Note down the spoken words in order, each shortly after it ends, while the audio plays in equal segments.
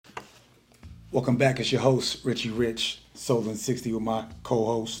Welcome back. It's your host, Richie Rich, Solon 60 with my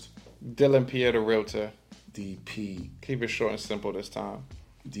co-host, Dylan Pierre, the realtor. DP, Keep it short and simple this time.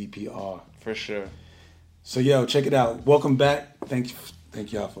 DPR. For sure. So, check it out. Welcome back. Thank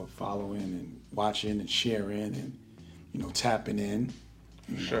y'all for following and watching and sharing and, tapping in.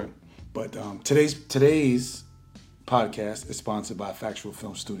 Sure. But today's podcast is sponsored by Factual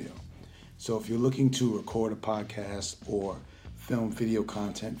Film Studio. So if you're looking to record a podcast or film video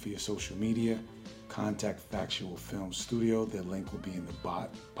content for your social media, contact Factual Film Studio. Their link will be in the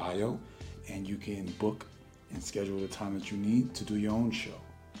bio, and you can book and schedule the time that you need to do your own show.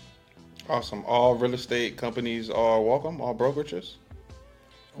 Awesome. All real estate companies are welcome. All brokerages.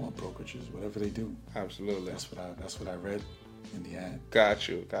 All brokerages, whatever they do. Absolutely. That's what I read in the ad. Got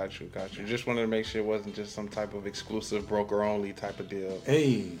you. Just wanted to make sure it wasn't just some type of exclusive broker only type of deal.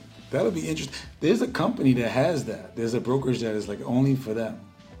 Hey, that'll be interesting. There's a company that has that. There's a brokerage that is like only for them.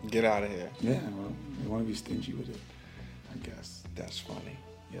 Get out of here. Yeah, well, they want to be stingy with it, I guess. That's funny.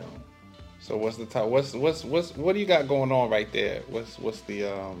 Yo. So what's the top? What do you got going on right there? What's the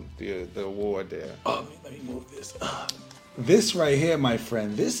award there? Oh, let me move this. This right here, my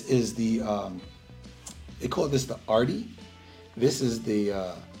friend. This is the they call this the Artie. This is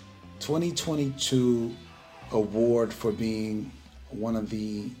the 2022 award for being one of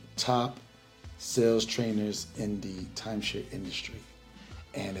the top sales trainers in the timeshare industry.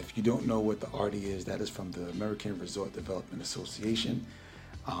 And if you don't know what the Artie is, that is from the American Resort Development Association.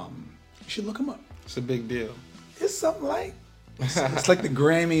 You should look them up. It's a big deal. It's something like it's like the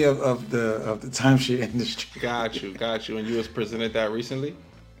Grammy of the timeshare industry. Got you. And you was presented that recently?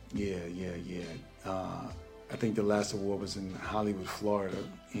 Yeah. I think the last award was in Hollywood, Florida,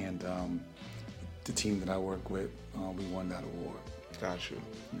 and the team that I work with, we won that award. Got you.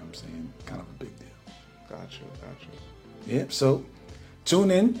 You know what I'm saying? Kind of a big deal. Got you. Yeah, so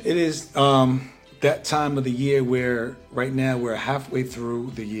tune in. It is that time of the year where right now we're halfway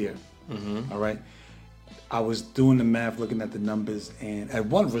through the year. Mm-hmm. All right. I was doing the math, looking at the numbers, and at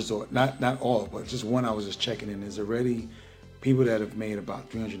one resort, not all, but just one I was just checking in, there's already people that have made about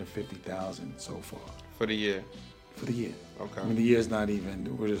 $350,000 so far. For the year? For the year. Okay. I mean, the year's not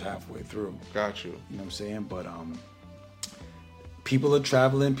even, we're just halfway through. Got you. You know what I'm saying? But people are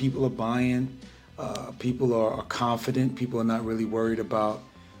traveling, people are buying, people are confident, people are not really worried about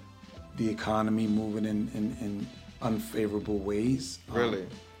the economy moving in unfavorable ways. Really?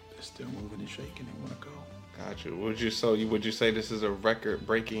 They're still moving and shaking, they want to go. Got you. Would you say this is a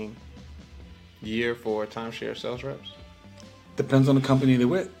record-breaking year for timeshare sales reps? Depends on the company they're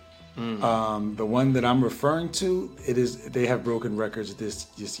with. The one that I'm referring to, they have broken records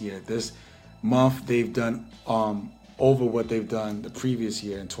this year. This month they've done over what they've done the previous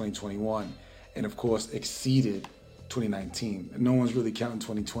year in 2021, and of course exceeded 2019. No one's really counting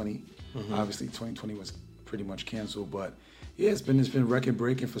 2020. Mm-hmm. Obviously 2020 was pretty much canceled, but yeah, it's been record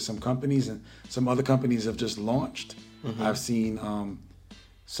breaking for some companies, and some other companies have just launched. Mm-hmm. I've seen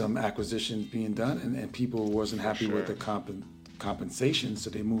some acquisitions being done, and people wasn't happy with the compensation, so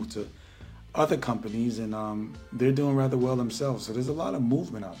they moved to other companies, and they're doing rather well themselves. So there's a lot of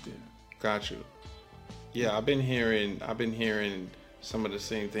movement out there. Got you. Yeah, I've been hearing some of the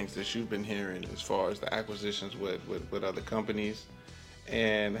same things that you've been hearing as far as the acquisitions with other companies.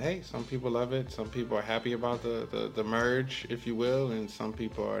 And hey, some people love it. Some people are happy about the merge, if you will, and some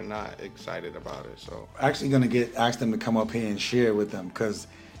people are not excited about it. So actually going to ask them to come up here and share with them, because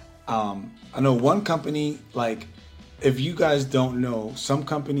I know one company, like, if you guys don't know, some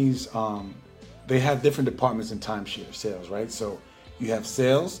companies, they have different departments in timeshare sales, right? So you have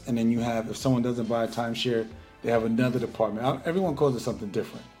sales, and then you have, if someone doesn't buy a timeshare, they have another department. Everyone calls it something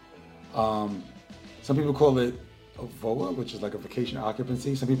different. Some people call it a VOA, which is like a vacation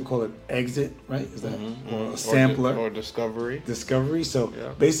occupancy. Some people call it exit, right? Is that or a sampler or discovery? Discovery. So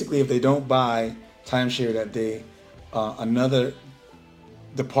basically, if they don't buy timeshare that day, another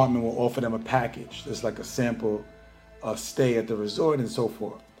department will offer them a package. There's like a sample of stay at the resort and so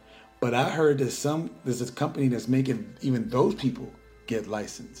forth. But I heard there's this company that's making even those people get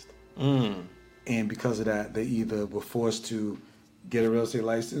licensed. And because of that, they either were forced to get a real estate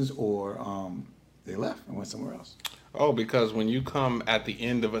license or they left and went somewhere else. Oh, because when you come at the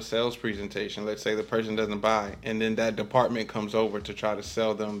end of a sales presentation, let's say the person doesn't buy, and then that department comes over to try to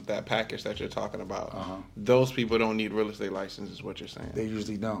sell them that package that you're talking about. Those people don't need real estate license, is what you're saying. They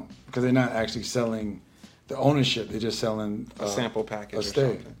usually don't, because they're not actually selling the ownership. They're just selling a sample package or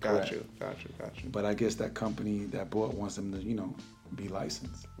something. Got you. But I guess that company that bought wants them to, be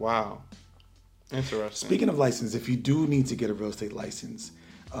licensed. Wow. Interesting. Speaking of license, if you do need to get a real estate license,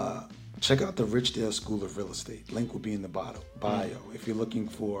 check out the Richdale School of Real Estate. Link will be in the bio. If you're looking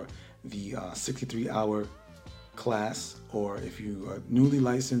for the 63-hour class, or if you are newly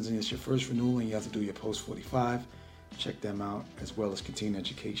licensed and it's your first renewal and you have to do your post 45, check them out, as well as continuing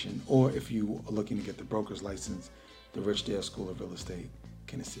education. Or if you are looking to get the broker's license, the Richdale School of Real Estate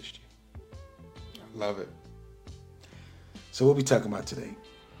can assist you. I love it. So what we talking about today?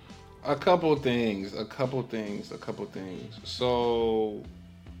 A couple things. So,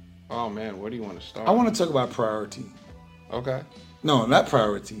 oh man, where do you want to start? I want to talk about priority. Okay. No, not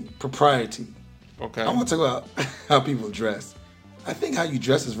priority. Propriety. Okay. I want to talk about how people dress. I think how you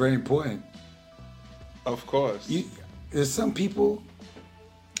dress is very important. Of course. There's some people,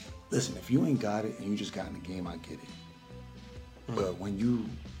 listen, if you ain't got it and you just got in the game, I get it. But when you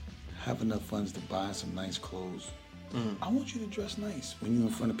have enough funds to buy some nice clothes, I want you to dress nice when you're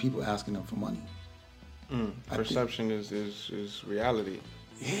in front of people asking them for money. Perception is reality.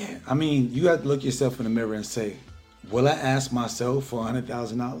 Yeah. I mean, you have to look yourself in the mirror and say, will I ask myself for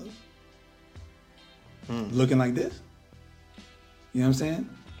 $100,000? Looking like this? You know what I'm saying?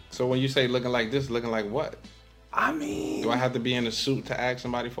 So when you say looking like this, looking like what? I mean, do I have to be in a suit to ask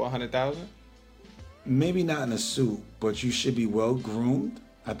somebody for $100,000? Maybe not in a suit, but you should be well groomed.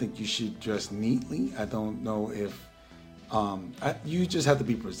 I think you should dress neatly. I don't know if you just have to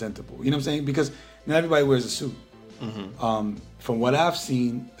be presentable. You know what I'm saying? Because not everybody wears a suit. From what I've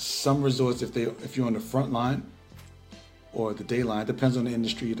seen, some resorts, if you're on the front line or the day line, it depends on the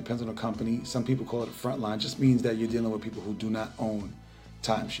industry, it depends on the company. Some people call it a front line. Just means that you're dealing with people who do not own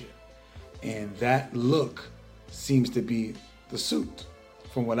timeshare. And that look seems to be the suit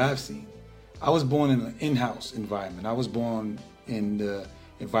from what I've seen. I was born in an in-house environment. I was born in the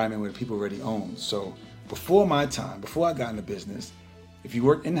environment where people already owned. So before my time, before I got into business, if you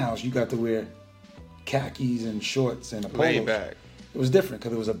worked in-house, you got to wear khakis and shorts and a polo. Laid back. It was different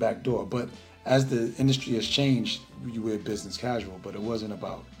because it was a back door. But as the industry has changed, you wear business casual. But it wasn't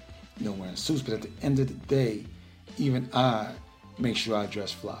about wearing suits. But at the end of the day, even I make sure I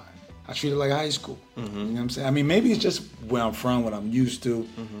dress fly. I treat it like high school. You know what I'm saying? I mean, maybe it's just where I'm from, what I'm used to.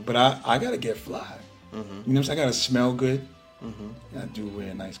 But I got to get fly. You know what I'm saying? I got to smell good. And I do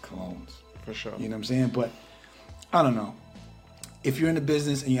wear nice colognes. For sure. You know what I'm saying? But I don't know. If you're in the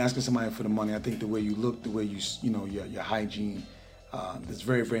business and you're asking somebody for the money, I think the way you look, the way your hygiene, is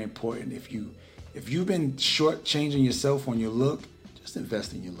very, very important. If you've been shortchanging yourself on your look, just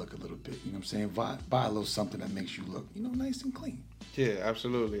invest in your look a little bit. You know what I'm saying? Buy a little something that makes you look, nice and clean. Yeah,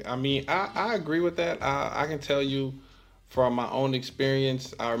 absolutely. I mean, I agree with that. I can tell you from my own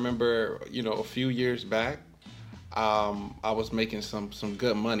experience, I remember, a few years back, I was making some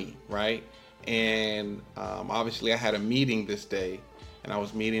good money, right? And obviously I had a meeting this day, and I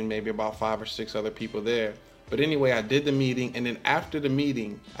was meeting maybe about 5 or 6 other people there. But anyway, I did the meeting, and then after the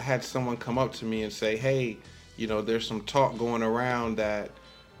meeting, I had someone come up to me and say, hey, there's some talk going around that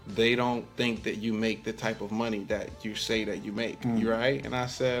they don't think that you make the type of money that you say that you make, right? And I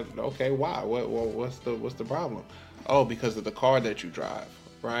said, okay, why? What's the problem? Oh, because of the car that you drive,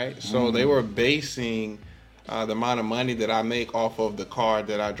 right? So they were basing the amount of money that I make off of the car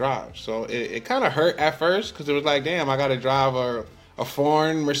that I drive. So it kind of hurt at first because it was like, damn, I got to drive a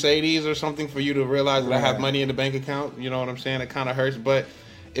foreign Mercedes or something for you to realize that I have money in the bank account. You know what I'm saying? It kind of hurts, but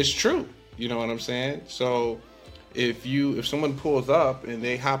it's true. You know what I'm saying? So if someone pulls up and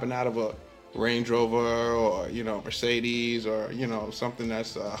they hopping out of a Range Rover or Mercedes or something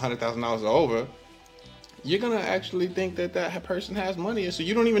that's $100,000 over, you're gonna actually think that person has money, so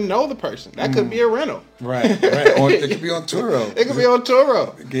you don't even know the person. That could be a rental, right? Or it could be on Turo. It could be on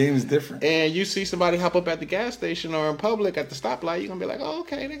Turo. The game is different. And you see somebody hop up at the gas station or in public at the stoplight, you're gonna be like, oh,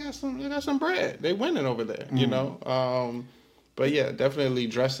 okay, they got some bread. They winning over there, But yeah, definitely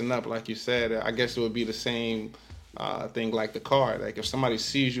dressing up, like you said. I guess it would be the same thing like the car. Like if somebody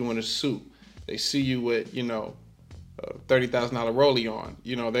sees you in a suit, they see you with $30,000 rollie on,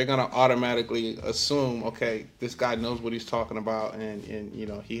 they're gonna automatically assume, okay, this guy knows what he's talking about, and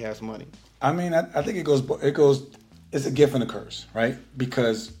he has money. I mean, I think it goes. It's a gift and a curse, right?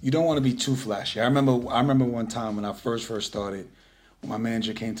 Because you don't want to be too flashy. I remember one time when I first started, when my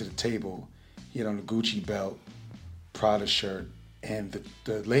manager came to the table, he had on a Gucci belt, Prada shirt, and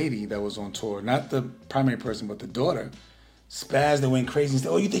the lady that was on tour, not the primary person, but the daughter, spazzed and went crazy and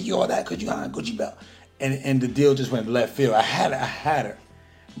said, "Oh, you think you all that because you got a Gucci belt?" And the deal just went left field. I had her.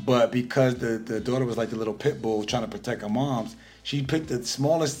 But because the daughter was like the little pit bull trying to protect her moms, she picked the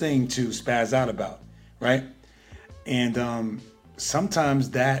smallest thing to spaz out about, right? And sometimes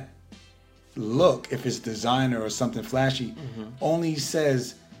that look, if it's designer or something flashy, only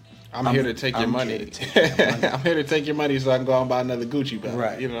says I'm here to take your money. I'm here to take your money so I can go out and buy another Gucci bag.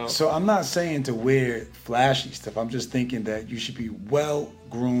 Right. You know. So I'm not saying to wear flashy stuff. I'm just thinking that you should be well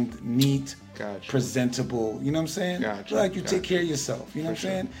groomed, neat, presentable. You know what I'm saying? Like you take care of yourself. You know what I'm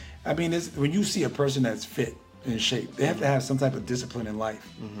saying? I mean, when you see a person that's fit, in shape, they have to have some type of discipline in life,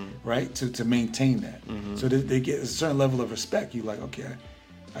 right? To maintain that. So they get a certain level of respect. You like, okay,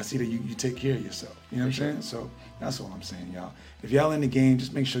 I see that you take care of yourself. You know what I'm saying? So that's all I'm saying, y'all. If y'all in the game,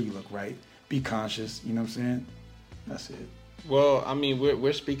 just make sure you look right. Be conscious. You know what I'm saying? That's it. Well, I mean,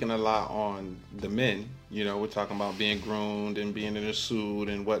 we're speaking a lot on the men. You know, we're talking about being groomed and being in a suit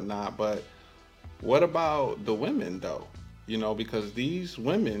and whatnot. But what about the women, though? You know, because these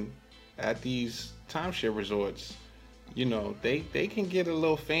women at these timeshare resorts, you know, they can get a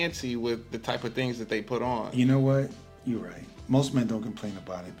little fancy with the type of things that they put on. You know what? You're right. Most men don't complain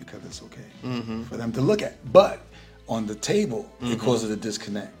about it because it's okay for them to look at. But on the table, it causes a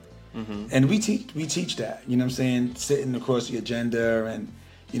disconnect. And we teach that. You know what I'm saying? Sitting across the agenda, and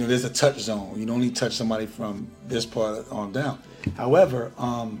you know, there's a touch zone. You only touch somebody from this part on down. However,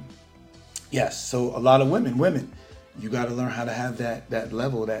 yes. So a lot of women, you got to learn how to have that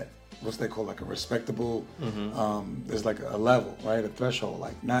level, that what's they call like a respectable. There's like a level, right? A threshold,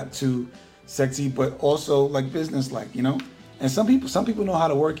 like not too sexy, but also like business, like, you know. And some people know how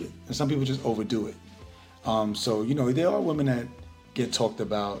to work it, and some people just overdo it. So you know, there are women that get talked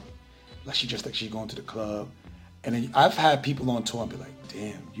about, like she's going to the club, and then I've had people on tour and be like,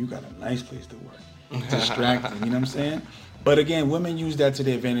 "Damn, you got a nice place to work." Distracting, you know what I'm saying? But again, women use that to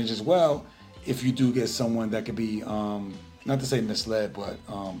their advantage as well. If you do get someone that could be, not to say misled, but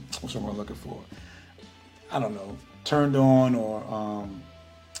what's what I'm looking for? I don't know, turned on or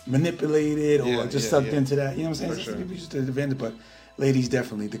manipulated or just sucked into that. You know what I'm saying? People use it to their advantage, but ladies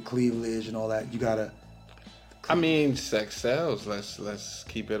definitely, the cleavage and all that, you gotta. I mean, sex sells. Let's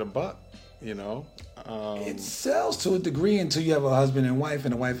keep it a buck. You know, it sells to a degree until you have a husband and wife,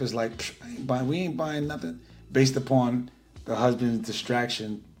 and the wife is like, we ain't buying nothing based upon the husband's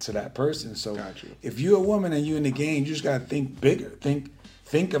distraction to that person. So if you're a woman and you're in the game, you just gotta think bigger.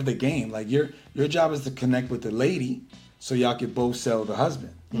 Think of the game. Like your job is to connect with the lady, so y'all can both sell the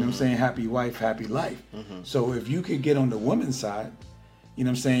husband. You know what I'm saying? Happy wife, happy life. So if you could get on the woman's side, you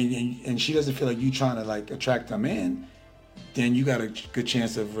know what I'm saying, and she doesn't feel like you trying to like attract a man, then you got a good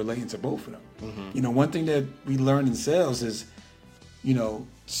chance of relating to both of them. You know, one thing that we learned in sales is, you know,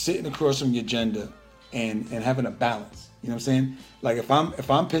 sitting across from your gender and having a balance. You know what I'm saying? Like if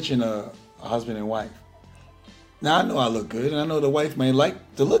I'm pitching a husband and wife, now I know I look good, and I know the wife may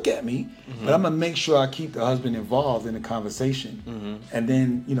like to look at me, but I'm gonna make sure I keep the husband involved in the conversation, and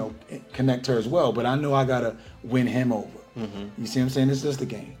then, you know, connect her as well. But I know I gotta win him over. You see what I'm saying? It's just a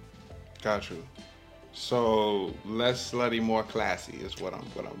game. Got you. So less slutty, more classy is what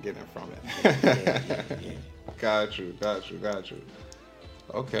I'm getting from it. Yeah. Got you.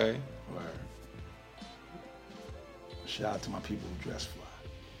 Okay. Word. Shout out to my people who dress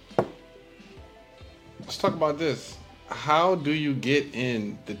fly. Let's talk about this. How do you get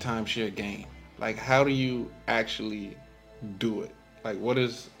in the timeshare game? Like, how do you actually do it? Like, what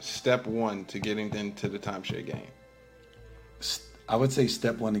is step one to getting into the timeshare game? I would say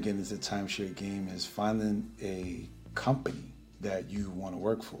step one to getting into the timeshare game is finding a company that you want to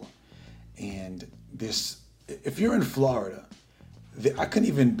work for. And this, if you're in Florida, I couldn't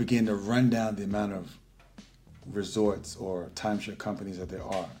even begin to run down the amount of resorts or timeshare companies that there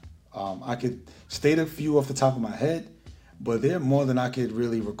are. I could state a few off the top of my head, but they're more than I could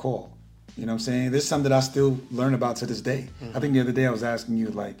really recall. You know what I'm saying? There's some that I still learn about to this day. I think the other day I was asking you,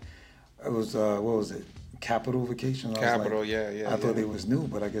 like, it was, what was it? Capital Vacation? Capital, like, yeah. I thought they was new,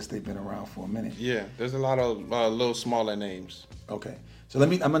 but I guess they've been around for a minute. Yeah, there's a lot of little smaller names. Okay, so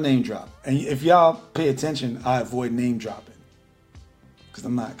I'm a name drop. And if y'all pay attention, I avoid name dropping.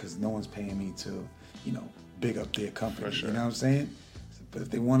 Because no one's paying me to, you know, big up their company. For sure. You know what I'm saying? But if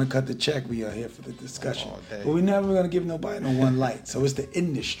they want to cut the check, we are here for the discussion. But we're never going to give nobody no one light. So it's the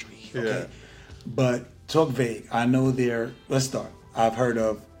industry. Okay. Yeah. But talk vague. I know let's start. I've heard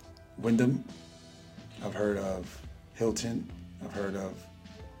of Wyndham. I've heard of Hilton. I've heard of,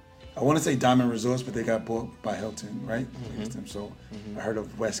 I want to say Diamond Resorts, but they got bought by Hilton, right? So I heard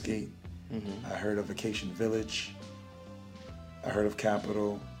of Westgate. I heard of Vacation Village. I heard of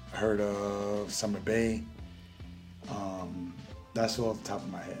Capital. I heard of Summer Bay. That's all off the top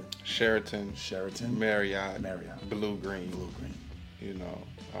of my head. Sheraton. Marriott. Blue Green. You know,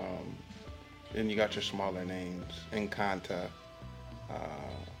 then you got your smaller names: Encanta,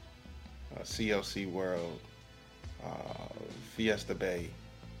 CLC World, Fiesta Bay,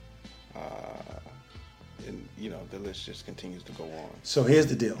 and the list just continues to go on. So here's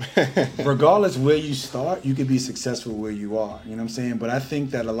the deal. Regardless where you start, you could be successful where you are. You know what I'm saying? But I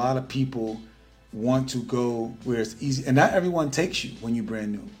think that a lot of people want to go where it's easy. And not everyone takes you when you're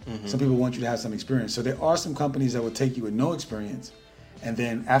brand new. Mm-hmm. Some people want you to have some experience. So there are some companies that will take you with no experience. And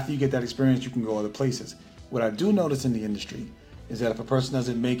then after you get that experience, you can go other places. What I do notice in the industry is that if a person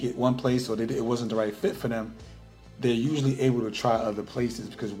doesn't make it one place or it wasn't the right fit for them, they're usually able to try other places,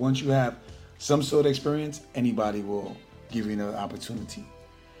 because once you have some sort of experience, anybody will give you another opportunity.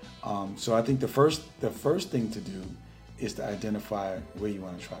 So I think the first thing to do is to identify where you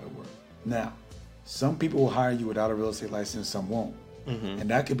want to try to work. Now, some people will hire you without a real estate license, some won't. Mm-hmm. And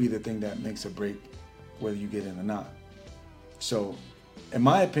that could be the thing that makes or break whether you get in or not. So in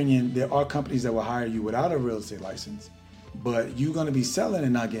my opinion, there are companies that will hire you without a real estate license, but you're going to be selling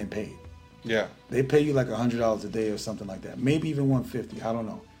and not getting paid. Yeah. They pay you like $100 a day or something like that. Maybe even $150, I don't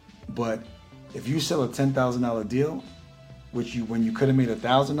know. But if you sell a $10,000 deal, which when you could have made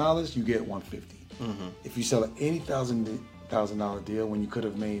 $1,000, you get $150. Mm-hmm. If you sell an $80,000 deal when you could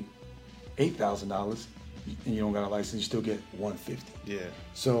have made $8,000 and you don't got a license, you still get $150. Yeah.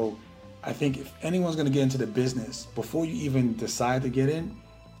 So I think if anyone's going to get into the business, before you even decide to get in,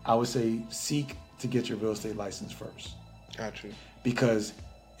 I would say seek to get your real estate license first. Got you. Because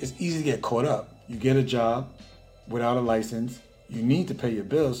it's easy to get caught up. You get a job without a license. You need to pay your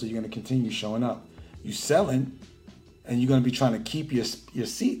bills, so you're going to continue showing up. You're selling, and you're going to be trying to keep your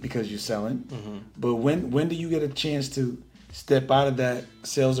seat because you're selling. Mm-hmm. But when do you get a chance to step out of that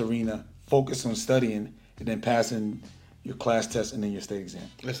sales arena, focus on studying, and then passing your class test and then your state exam?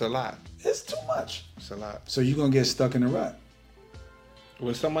 It's a lot. It's too much. It's a lot. So you're going to get stuck in a rut.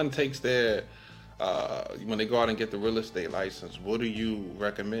 When someone takes their when they go out and get the real estate license, what do you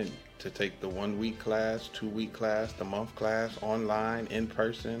recommend? To take the 1 week class, 2 week class, the month class, online, in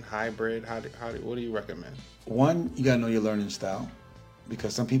person, hybrid? What do you recommend? One, you gotta know your learning style,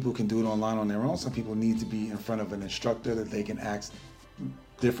 because some people can do it online on their own. Some people need to be in front of an instructor that they can ask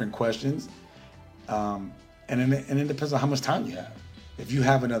different questions. And it depends on how much time you have. If you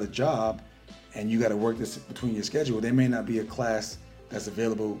have another job and you got to work this between your schedule, there may not be a class that's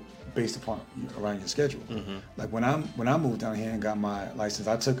available based upon around your schedule. Mm-hmm. Like when I moved down here and got my license,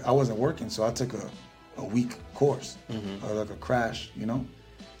 I wasn't working, so I took a week course, mm-hmm. or like a crash,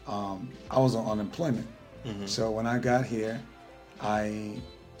 I was on unemployment. Mm-hmm. So when I got here, I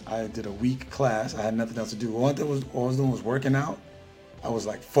did a week class. I had nothing else to do. All I was doing was working out. I was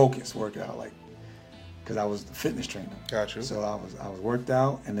like focused working out, like, because I was the fitness trainer. Gotcha. So I was worked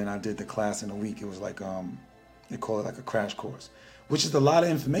out, and then I did the class in a week. It was like they call it like a crash course, which is a lot of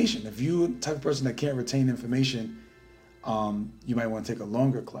information. If you're the type of person that can't retain information, you might want to take a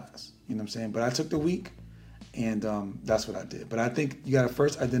longer class. You know what I'm saying? But I took the week, and that's what I did. But I think you got to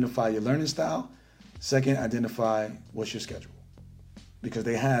first identify your learning style. Second, identify what's your schedule, because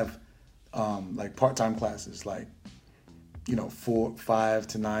they have like part-time classes, like 5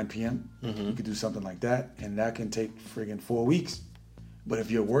 to 9 p.m. Mm-hmm. You could do something like that, and that can take friggin' 4 weeks. But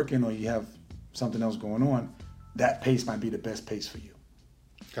if you're working or you have something else going on, that pace might be the best pace for you.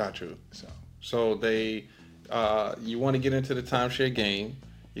 Got you. So they, you want to get into the timeshare game.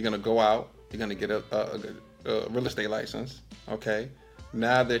 You're gonna go out. You're gonna get a real estate license. Okay.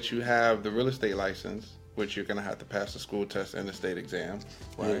 Now that you have the real estate license, which you're gonna have to pass the school test and the state exam.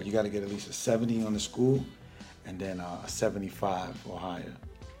 Right? Yeah, you got to get at least a 70 on the school, and then a 75 or higher.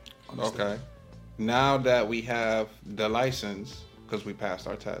 Okay. Now that we have the license, because we passed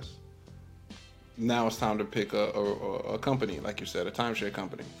our test, now it's time to pick a company, like you said, a timeshare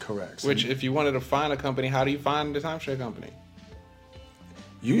company. Correct. Which, if you wanted to find a company, how do you find the timeshare company?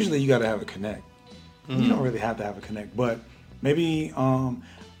 Usually you got to have a connect. Mm-hmm. You don't really have to have a connect, but maybe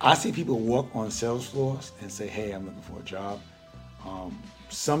I see people walk on Salesforce and say, hey, I'm looking for a job.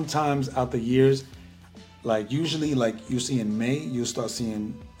 Sometimes out the years, like usually, like you see in May, you'll start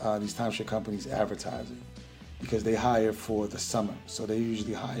seeing these timeshare companies advertising, because they hire for the summer. So they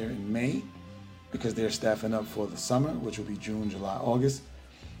usually hire in May because they're staffing up for the summer, which will be June, July, August.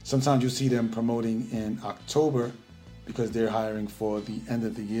 Sometimes you'll see them promoting in October because they're hiring for the end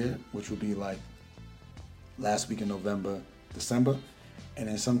of the year, which will be like last week in November, December. And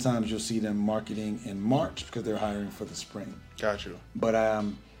then sometimes you'll see them marketing in March because they're hiring for the spring. Got you. But I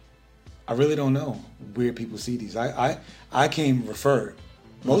really don't know where people see these. I came referred.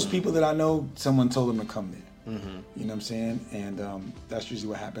 Most mm-hmm. people that I know, someone told them to come there. Mm-hmm. You know what I'm saying? And that's usually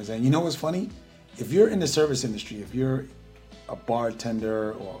what happens. And you know what's funny? If you're in the service industry, if you're a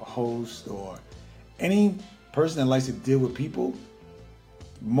bartender or a host or any person that likes to deal with people,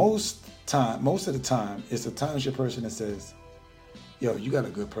 most of the time, it's a timeshare person that says, yo, you got a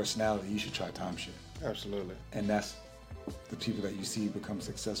good personality, you should try timeshare. Absolutely. And that's the people that you see become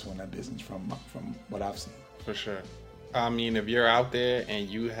successful in that business from what I've seen. For sure. I mean, if you're out there and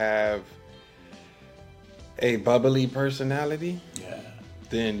you have a bubbly personality, Yeah.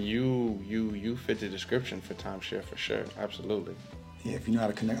 then you fit the description for timeshare for sure. Absolutely. Yeah, if you know how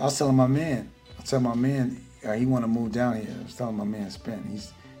to connect. I was telling my man, he want to move down here. I was telling my man,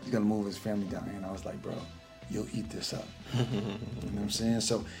 Spence, he's going to move his family down here. And I was like, bro, you'll eat this up. You know what I'm saying?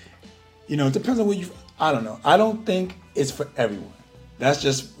 So, it depends on I don't know. I don't think it's for everyone. That's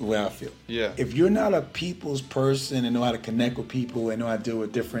just where I feel. Yeah. If you're not a people's person and know how to connect with people and know how to deal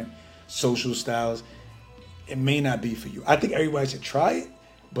with different social styles, it may not be for you. I think everybody should try it,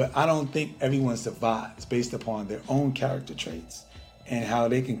 but I don't think everyone survives based upon their own character traits and how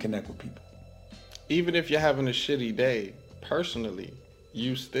they can connect with people. Even if you're having a shitty day, personally,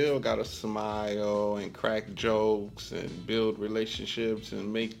 you still gotta smile and crack jokes and build relationships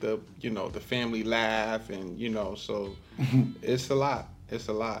and make the family laugh and so it's a lot. It's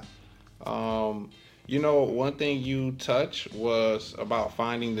a lot. One thing you touched was about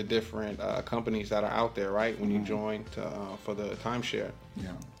finding the different companies that are out there, right? When you join for the timeshare.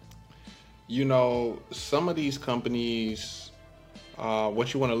 Yeah. Some of these companies.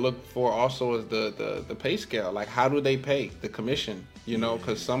 What you want to look for also is the pay scale. Like, how do they pay the commission?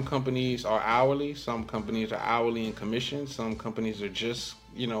 Because some companies are hourly, some companies are hourly and commission, some companies are just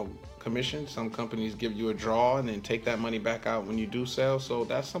commission. Some companies give you a draw and then take that money back out when you do sell. So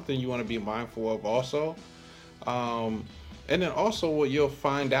that's something you want to be mindful of also. And then also what you'll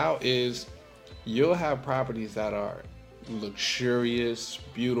find out is you'll have properties that are luxurious,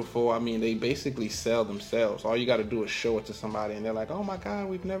 beautiful. I mean, they basically sell themselves. All you got to do is show it to somebody and they're like, oh my God,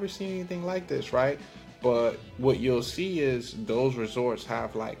 we've never seen anything like this, right? But what you'll see is those resorts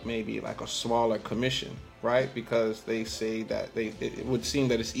have maybe a smaller commission, right? Because they say that it would seem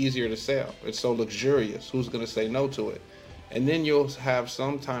that it's easier to sell. It's so luxurious. Who's going to say no to it? And then you'll have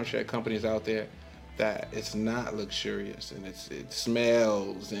some timeshare companies out there that it's not luxurious and it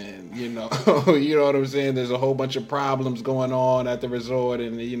smells and you know what I'm saying, there's a whole bunch of problems going on at the resort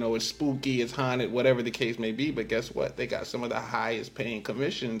and it's spooky, it's haunted, whatever the case may be. But guess what, they got some of the highest paying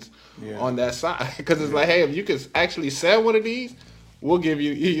commissions on that side, because it's like, hey, if you could actually sell one of these, we'll give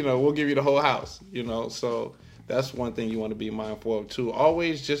you the whole house, so that's one thing you want to be mindful of too.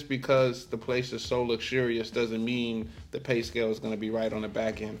 Always, just because the place is so luxurious doesn't mean the pay scale is going to be right on the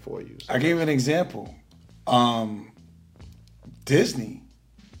back end for you. So. I gave an example. Disney.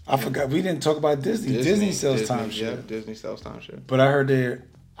 I forgot. We didn't talk about Disney. Disney sells timeshare. Yeah, Disney sells timeshare. But I heard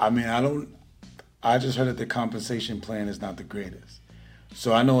I just heard that the compensation plan is not the greatest.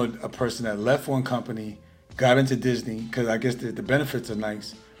 So I know a person that left one company, got into Disney, because I guess the benefits are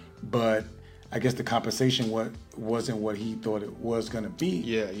nice, but I guess the compensation wasn't what he thought it was going to be.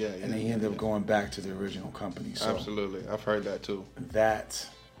 Yeah. And he ended up going back to the original company. So absolutely. I've heard that too. That,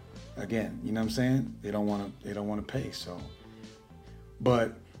 again, you know what I'm saying? They don't want to pay. So,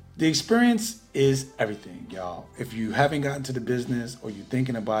 but the experience is everything, y'all. If you haven't gotten to the business or you're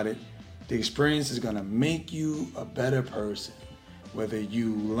thinking about it, the experience is going to make you a better person. Whether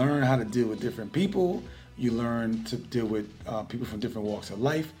you learn how to deal with different people, you learn to deal with people from different walks of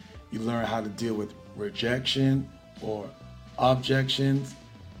life, you learn how to deal with rejection or objections.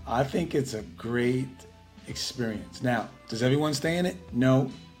 I think it's a great experience. Now, does everyone stay in it? No.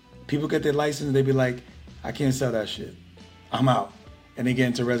 People get their license and they be like, I can't sell that shit. I'm out. And they get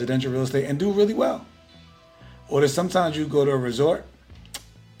into residential real estate and do really well. Or there's sometimes you go to a resort,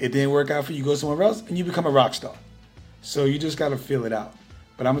 it didn't work out for you, you go somewhere else, and you become a rock star. So you just got to feel it out.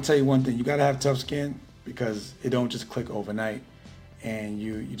 But I'm going to tell you one thing. You got to have tough skin, because it don't just click overnight. And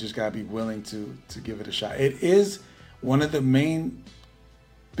you just got to be willing to give it a shot. It is one of the main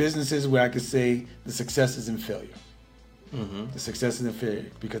businesses where I could say the success is in failure. Mm-hmm. The success is in failure.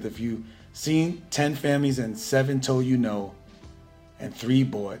 Because if you seen 10 families and 7 told you no and 3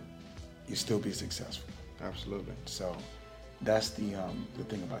 bought, you still be successful. Absolutely. So that's the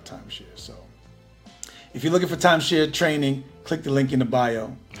thing about timeshare. So if you're looking for timeshare training, click the link in the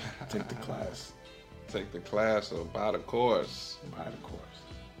bio. Take the class. Take the class or buy the course. Buy the course.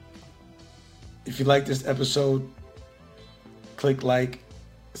 If you like this episode, click like,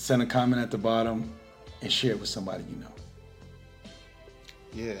 send a comment at the bottom, and share it with somebody you know.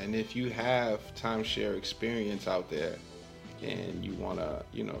 Yeah, and if you have timeshare experience out there and you want to,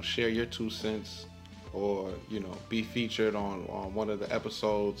 share your 2 cents or, be featured on one of the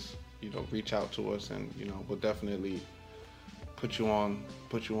episodes, reach out to us and, we'll definitely put you on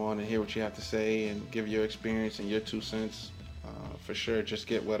and hear what you have to say and give your experience and your 2 cents. For sure, just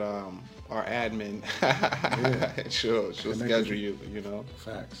get with our admin. Yeah. She'll schedule you,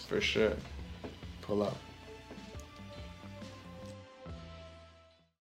 Facts. For sure. pull up.